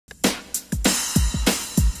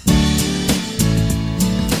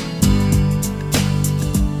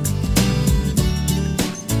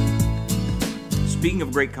Speaking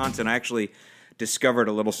of great content, I actually discovered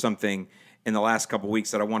a little something in the last couple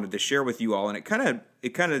weeks that I wanted to share with you all, and it kind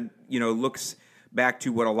of looks back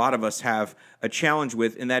to what a lot of us have a challenge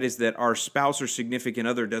with, and that is that our spouse or significant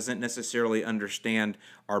other doesn't necessarily understand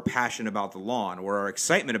our passion about the lawn or our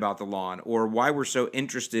excitement about the lawn or why we're so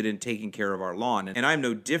interested in taking care of our lawn. And I'm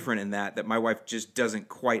no different in that my wife just doesn't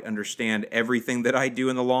quite understand everything that I do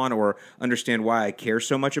in the lawn or understand why I care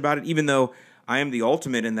so much about it. Even though I am the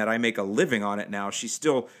ultimate in that I make a living on it now, she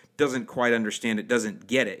still doesn't quite understand it, doesn't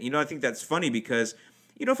get it. I think that's funny because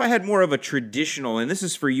if I had more of a traditional, and this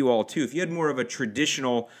is for you all too, if you had more of a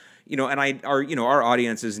traditional, and our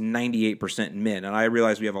audience is 98% men, and I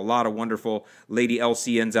realize we have a lot of wonderful lady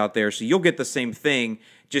LCNs out there, so you'll get the same thing,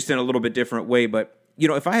 just in a little bit different way. But,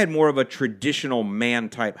 if I had more of a traditional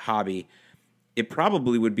man-type hobby, it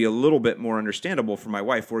probably would be a little bit more understandable for my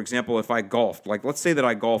wife. For example, if I golfed, like let's say that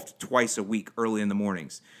I golfed twice a week early in the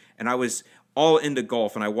mornings, and I was all into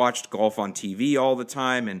golf, and I watched golf on TV all the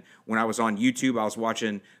time, and when I was on YouTube, I was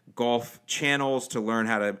watching golf channels to learn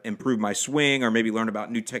how to improve my swing or maybe learn about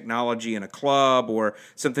new technology in a club or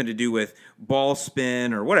something to do with ball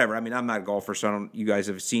spin or whatever. I mean, I'm not a golfer, so you guys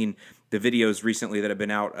have seen the videos recently that have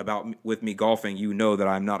been out about with me golfing. You know that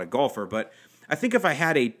I'm not a golfer, but I think if I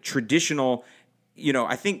had a traditional,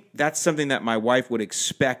 I think that's something that my wife would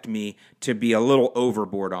expect me to be a little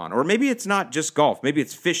overboard on. Or maybe it's not just golf. Maybe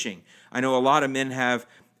it's fishing. I know a lot of men have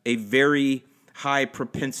a very high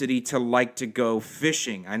propensity to like to go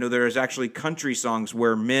fishing. I know there's actually country songs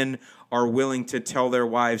where men are willing to tell their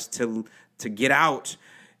wives to get out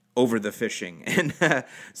over the fishing. And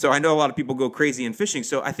so I know a lot of people go crazy in fishing.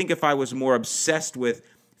 So I think if I was more obsessed with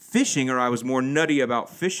fishing or I was more nutty about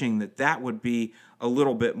fishing, that would be a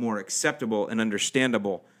little bit more acceptable and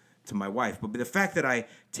understandable to my wife. But the fact that I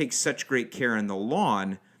take such great care in the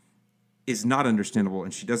lawn is not understandable,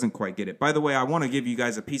 and she doesn't quite get it. By the way, I want to give you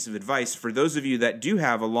guys a piece of advice for those of you that do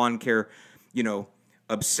have a lawn care,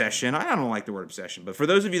 obsession. I don't like the word obsession, but for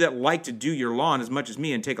those of you that like to do your lawn as much as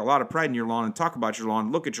me and take a lot of pride in your lawn and talk about your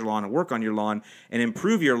lawn, look at your lawn and work on your lawn and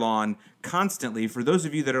improve your lawn constantly, for those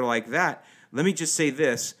of you that are like that, let me just say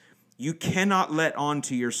this. You cannot let on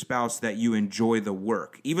to your spouse that you enjoy the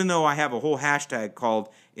work. Even though I have a whole hashtag called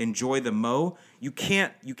enjoy the mow, you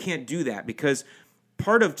can't do that, because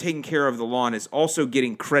part of taking care of the lawn is also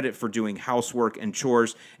getting credit for doing housework and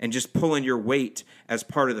chores and just pulling your weight as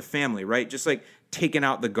part of the family, right? Just like taking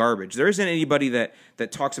out the garbage. There isn't anybody that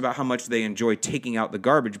talks about how much they enjoy taking out the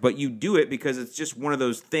garbage, but you do it because it's just one of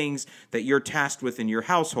those things that you're tasked with in your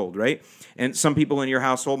household, right? And some people in your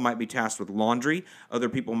household might be tasked with laundry. Other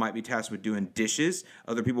people might be tasked with doing dishes.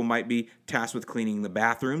 Other people might be tasked with cleaning the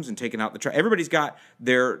bathrooms and taking out the trash. Everybody's got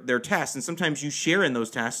their tasks, and sometimes you share in those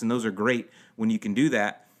tasks, and those are great when you can do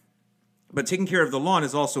that. But taking care of the lawn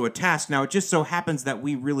is also a task. Now, it just so happens that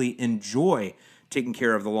we really enjoy taking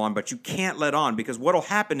care of the lawn, but you can't let on, because what will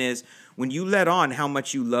happen is when you let on how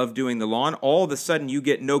much you love doing the lawn, all of a sudden you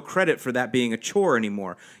get no credit for that being a chore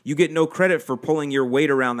anymore. You get no credit for pulling your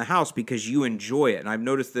weight around the house because you enjoy it. And I've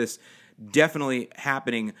noticed this definitely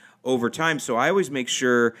happening over time. So I always make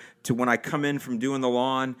sure to, when I come in from doing the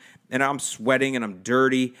lawn and I'm sweating and I'm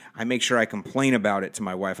dirty, I make sure I complain about it to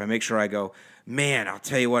my wife. I make sure I go, man, I'll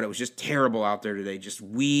tell you what, it was just terrible out there today. Just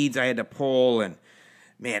weeds I had to pull, and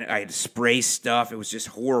man, I had to spray stuff. It was just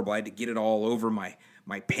horrible. I had to get it all over my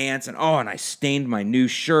pants, and I stained my new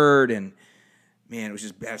shirt, and man, it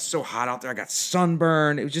was so hot out there. I got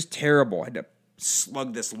sunburned. It was just terrible. I had to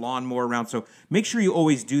slug this lawnmower around. So make sure you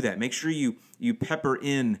always do that. Make sure you pepper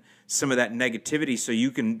in some of that negativity so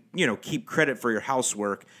you can, keep credit for your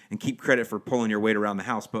housework and keep credit for pulling your weight around the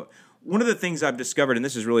house. But one of the things I've discovered, and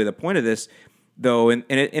this is really the point of this, though, and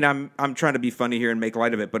I'm trying to be funny here and make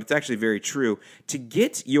light of it, but it's actually very true, to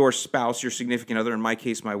get your spouse, your significant other, in my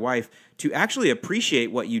case, my wife, to actually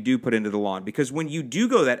appreciate what you do put into the lawn. Because when you do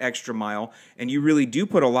go that extra mile and you really do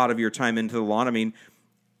put a lot of your time into the lawn, I mean,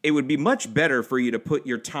 it would be much better for you to put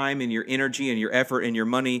your time and your energy and your effort and your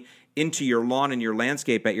money into your lawn and your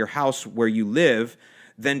landscape at your house where you live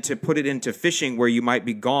than to put it into fishing, where you might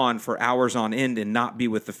be gone for hours on end and not be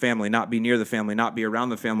with the family, not be near the family, not be around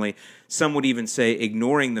the family. Some would even say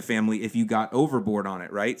ignoring the family if you got overboard on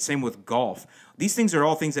it, right? Same with golf. These things are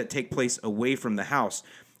all things that take place away from the house.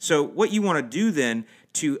 So what you want to do then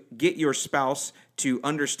to get your spouse to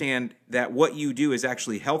understand that what you do is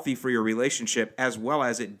actually healthy for your relationship, as well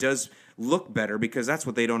as it does look better, because that's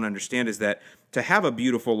what they don't understand, is that to have a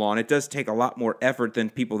beautiful lawn, it does take a lot more effort than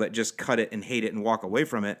people that just cut it and hate it and walk away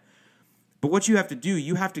from it. But what you have to do,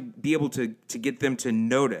 you have to be able to get them to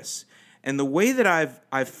notice. And the way that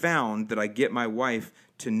I've found that I get my wife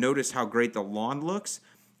to notice how great the lawn looks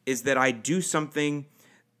is that I do something,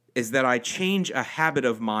 is that I change a habit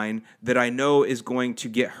of mine that I know is going to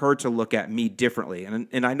get her to look at me differently.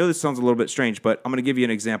 And I know this sounds a little bit strange, but I'm going to give you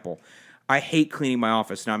an example. I hate cleaning my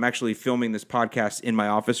office. Now, I'm actually filming this podcast in my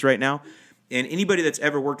office right now. And anybody that's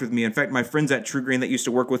ever worked with me, in fact, my friends at True Green that used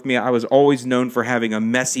to work with me, I was always known for having a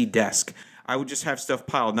messy desk. I would just have stuff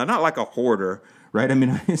piled. Now, not like a hoarder, right? I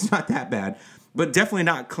mean, it's not that bad. But definitely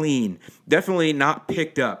not clean, definitely not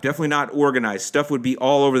picked up, definitely not organized. Stuff would be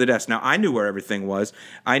all over the desk. Now, I knew where everything was.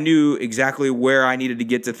 I knew exactly where I needed to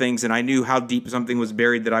get to things, and I knew how deep something was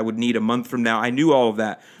buried that I would need a month from now. I knew all of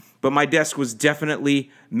that. But my desk was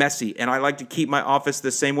definitely messy, and I like to keep my office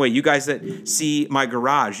the same way. You guys that see my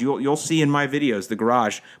garage, you'll see in my videos the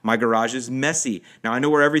garage. My garage is messy. Now, I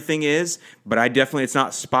know where everything is, but it's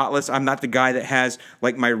not spotless. I'm not the guy that has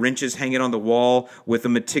like my wrenches hanging on the wall with a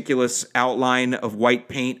meticulous outline of white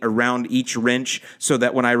paint around each wrench so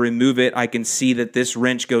that when I remove it, I can see that this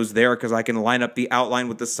wrench goes there because I can line up the outline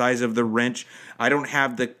with the size of the wrench. I don't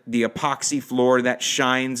have the epoxy floor that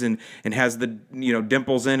shines and has the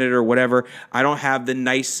dimples in it or whatever. I don't have the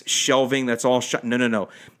nice shelving that's all no.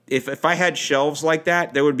 If I had shelves like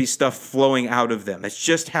that, there would be stuff flowing out of them. That's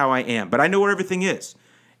just how I am. But I know where everything is,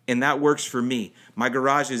 and that works for me. My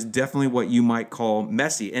garage is definitely what you might call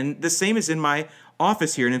messy. And the same is in my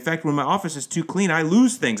office here. And in fact, when my office is too clean, I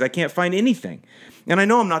lose things. I can't find anything. And I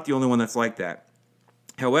know I'm not the only one that's like that.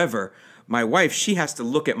 However, my wife, she has to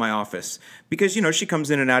look at my office because, she comes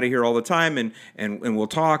in and out of here all the time and we'll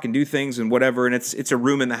talk and do things and whatever. And it's a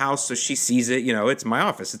room in the house, so she sees it. It's my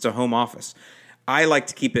office. It's a home office. I like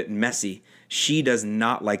to keep it messy. She does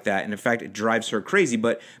not like that. And in fact, it drives her crazy.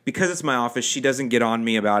 But because it's my office, she doesn't get on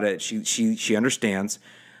me about it. She understands.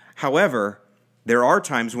 However, there are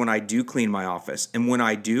times when I do clean my office. And when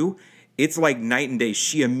I do, it's like night and day.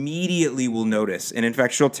 She immediately will notice. And in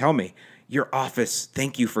fact, she'll tell me, your office,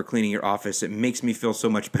 thank you for cleaning your office. It makes me feel so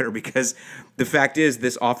much better because the fact is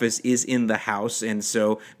this office is in the house. And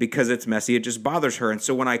so because it's messy, it just bothers her. And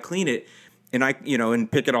so when I clean it and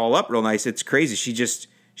and pick it all up real nice, it's crazy.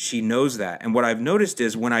 She knows that. And what I've noticed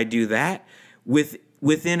is when I do that,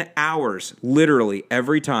 within hours, literally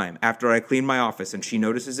every time after I clean my office and she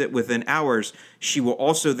notices it within hours, she will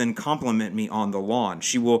also then compliment me on the lawn.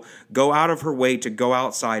 She will go out of her way to go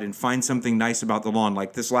outside and find something nice about the lawn.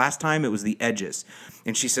 Like this last time, it was the edges.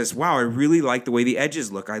 And she says, wow, I really like the way the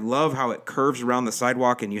edges look. I love how it curves around the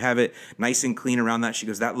sidewalk and you have it nice and clean around that. She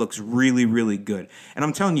goes, that looks really, really good. And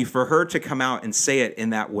I'm telling you, for her to come out and say it in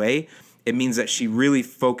that way, it means that she really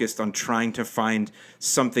focused on trying to find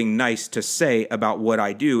something nice to say about what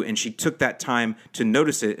I do, and she took that time to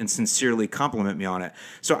notice it and sincerely compliment me on it.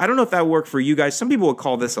 So I don't know if that worked for you guys. Some people would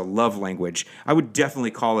call this a love language. I would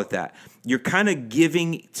definitely call it that. You're kind of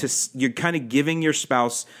giving your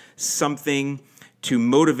spouse something to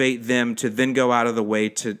motivate them to then go out of the way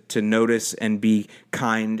to notice and be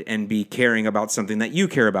kind and be caring about something that you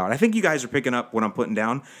care about. I think you guys are picking up what I'm putting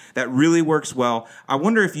down. That really works well. I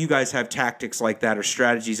wonder if you guys have tactics like that or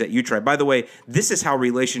strategies that you try. By the way, this is how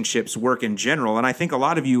relationships work in general, and I think a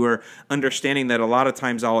lot of you are understanding that a lot of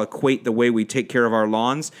times I'll equate the way we take care of our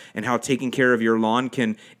lawns and how taking care of your lawn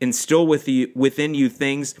can instill within you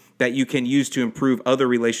things that you can use to improve other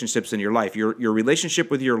relationships in your life. Your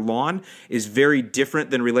relationship with your lawn is very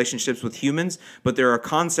different than relationships with humans, but there are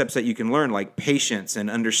concepts that you can learn like patience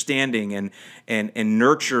and understanding and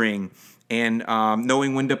nurturing and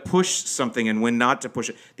knowing when to push something and when not to push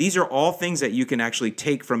it. These are all things that you can actually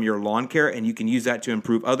take from your lawn care, and you can use that to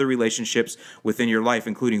improve other relationships within your life,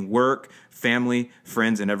 including work, family,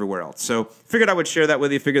 friends, and everywhere else. So figured I would share that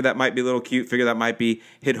with you. Figured that might be a little cute. Figured that might be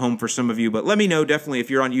hit home for some of you. But let me know, definitely, if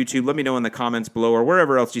you're on YouTube, let me know in the comments below or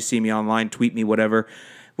wherever else you see me online, tweet me, whatever.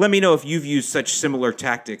 Let me know if you've used such similar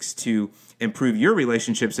tactics to improve your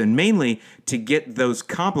relationships and mainly to get those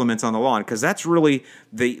compliments on the lawn, because that's really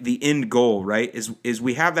the end goal, right? Is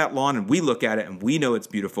we have that lawn and we look at it and we know it's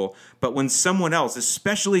beautiful. But when someone else,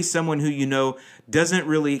 especially someone who you know doesn't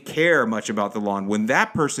really care much about the lawn, when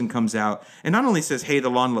that person comes out and not only says, hey, the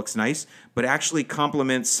lawn looks nice, but actually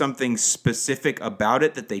compliments something specific about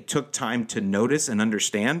it that they took time to notice and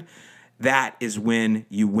understand, that is when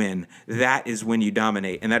you win. That is when you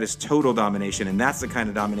dominate. And that is total domination. And that's the kind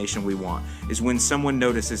of domination we want, is when someone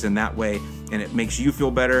notices in that way and it makes you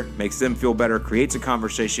feel better, makes them feel better, creates a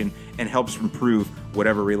conversation, and helps improve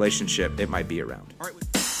whatever relationship it might be around. All right.